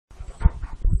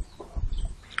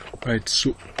Right,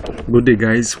 so good day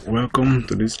guys, welcome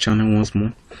to this channel once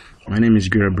more. My name is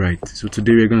Bright. So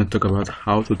today we're going to talk about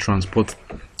how to transport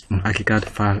an Archicad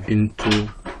file into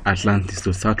Atlantis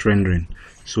to start rendering.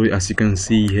 So as you can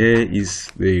see, here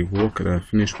is the work that I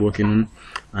finished working on,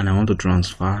 and I want to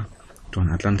transfer to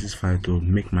an Atlantis file to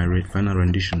make my final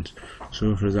renditions.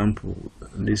 So for example,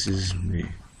 this is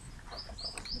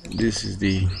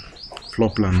the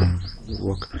floor plan of the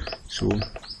work. So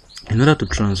in order to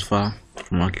transfer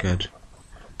from Archicad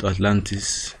to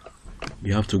Atlantis,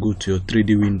 you have to go to your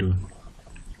 3D window,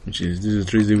 which is this is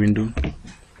 3D window.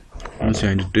 Once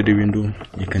you're in the 3D window,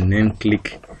 you can then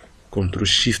click Ctrl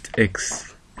Shift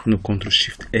S,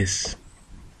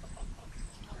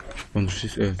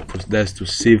 because that's to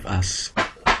save as.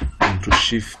 Ctrl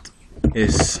Shift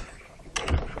S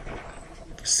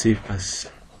to save as,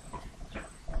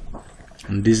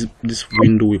 and this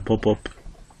window will pop up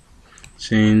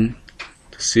saying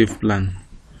to save plan.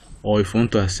 Or if you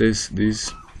want to access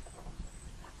this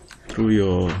through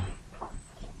your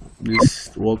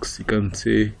this works, you can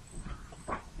say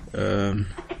and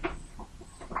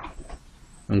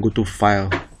go to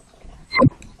file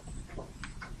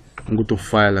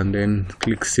and then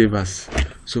click save as.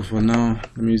 So for now,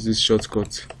 let me use this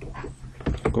shortcut,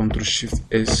 Ctrl Shift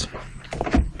S,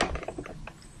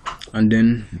 and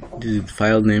then this is the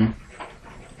file name,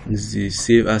 this is the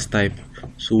save as type.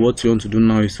 So what you want to do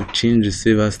now is to change the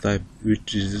save as type,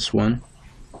 which is this one.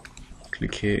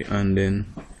 Click here and then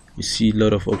you see a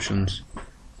lot of options.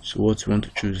 So what you want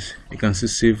to choose, you can still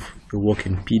save your work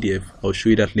in PDF. I'll show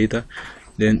you that later.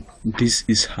 Then this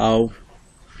is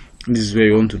where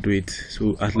you want to do it.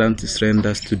 So Atlantis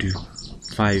Render Studio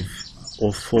 5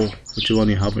 or 4, whichever one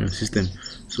you have on your system.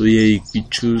 So here you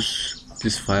choose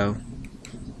this file.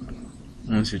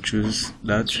 Once you choose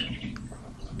that,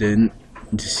 then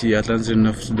you see Atlantis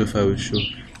Render Studio 5 will show.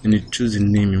 Then you choose the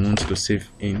name you want to save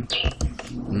in.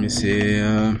 Let me say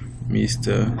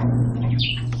Mr.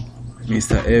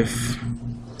 F.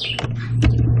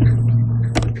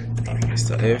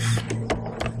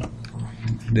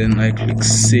 Then I click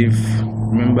save.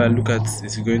 Remember, look at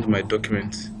it's going to my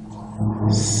document.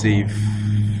 Save.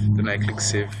 Then I click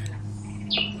save.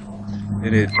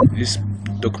 Then this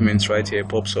document right here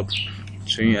pops up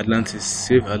showing Atlantis.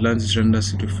 Save Atlantis Render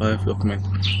Studio 5 document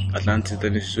Atlantis.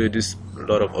 Then it shows this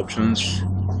lot of options.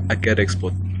 Archicad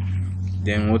export.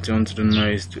 Then what you want to do now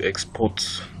is to export.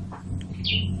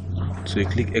 So you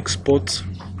click export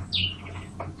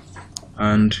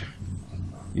and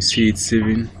you see it's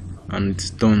saving and it's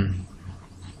done.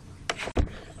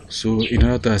 So in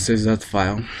order to access that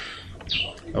file,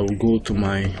 I will go to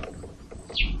my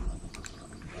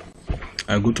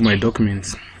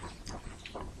documents.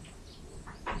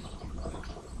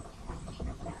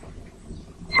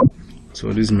 So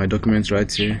this is my document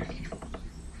right here.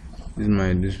 This is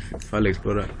my file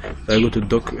explorer. So I go to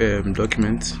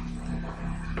documents.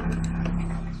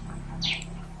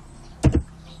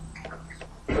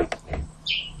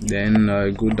 Then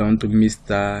I go down to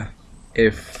Mr.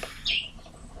 F.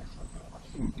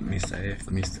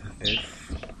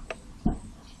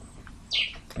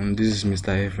 And this is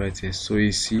Mr. F right here. So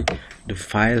you see the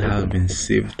file has been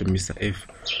saved to Mr. F.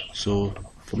 So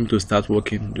for me to start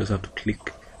working, just have to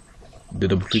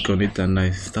double click on it and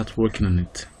I start working on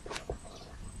it.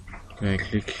 Then I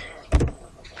click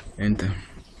enter.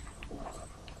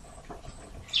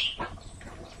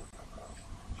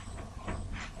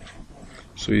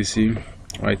 So you see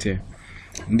right here,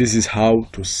 this is how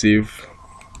to save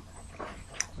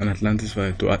an Atlantis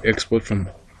file, to export from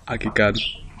Archicad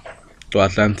to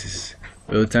Atlantis.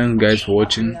 Well, thanks guys for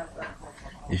watching.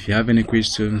 If you have any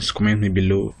questions, comment me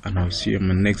below and I'll see you in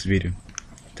my next video.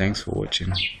 Thanks for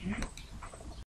watching.